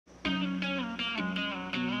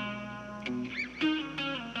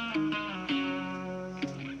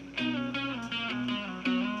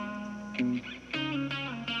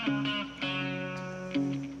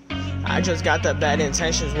I just got the bad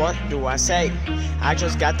intentions, what do I say? I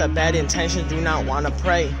just got the bad intentions, do not wanna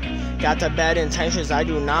pray. Got the bad intentions, I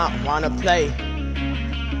do not wanna play.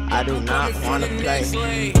 I do not wanna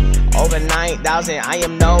play. Over 9,000, I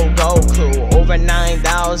am no Goku. Over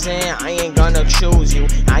 9,000, I ain't gonna choose you.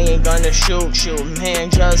 I ain't gonna shoot you, man,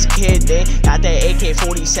 just kidding. Got that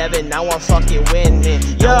AK-47, now I'm fucking winning.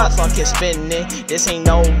 Now I'm fucking spinning. This ain't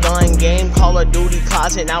no gun game. Call of Duty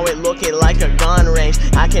closet, now it looking like a gun range.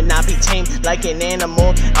 I cannot be tamed like an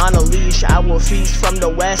animal on a leash. I will feast from the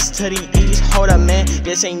west to the east. Hold up, man,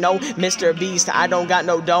 this ain't no Mr. Beast. I don't got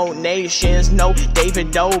no donations, no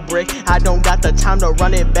David Dobrik. I don't got the time to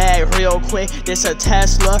run it back real quick. This a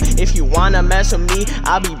Tesla. If you wanna mess with me,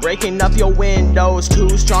 I'll be breaking up your windows.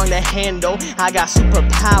 Too strong to handle. I got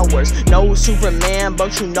superpowers. No Superman,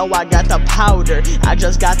 but you know I got the powder. I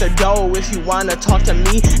just got the dough. If you wanna talk to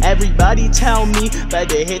me, everybody tell me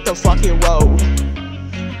better hit the fucking road.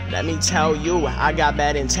 Let me tell you, I got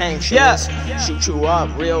bad intentions. Shoot you up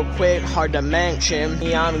real quick, hard to mention.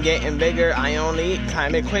 Me, I'm getting bigger, I only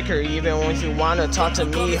climb it quicker. Even when you wanna talk to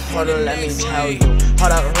me, hold on, let me tell you.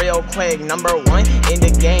 Hold up real quick, #1 in the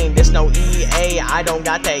game. This no EA, I don't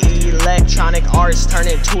got that electronic arts. Turn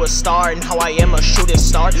into a star, now I am a shooting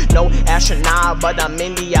star. No astronaut, but I'm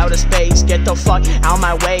in the outer space. Get the fuck out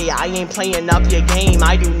my way, I ain't playing up your game.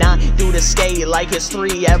 I do not do the skate like it's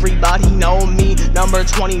 3, everybody know me.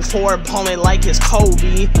 #24, pulling like it's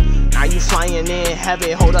Kobe. Now you flying in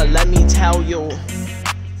heaven, hold up, let me tell you.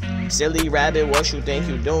 Silly rabbit, what you think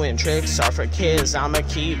you doing? Tricks are for kids, I'ma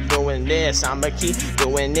keep doing this, I'ma keep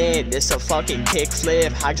doing it. This a fucking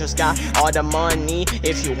kickflip, I just got all the money.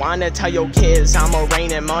 If you wanna tell your kids I'ma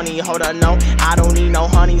rain in money, hold up, no, I don't need no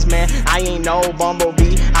honeys, man. I ain't no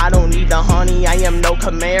bumblebee, I don't need the honey. I am no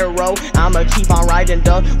Camaro, I'ma keep on riding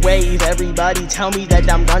the wave. Everybody tell me that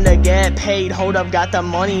I'm gonna get paid. Hold up, got the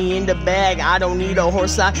money in the bag. I don't need a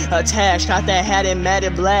horse I attached. Got that hat and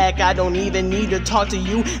matted black. I don't even need to talk to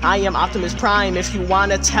you. I am Optimus Prime. If you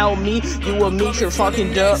wanna tell me, you will meet your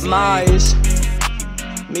fucking demise.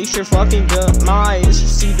 Meet your fucking demise.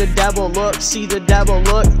 See the devil look, see the devil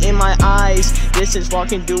look in my eyes. This is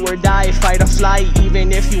fucking do or die, fight or flight.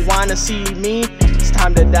 Even if you wanna see me, it's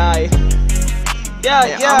time to die.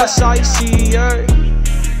 I'm a sightseer,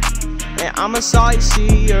 and I'm a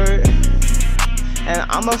sightseer, and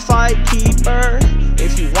I'm a fight keeper.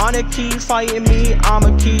 If you wanna keep fighting me,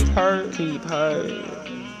 I'ma keep her.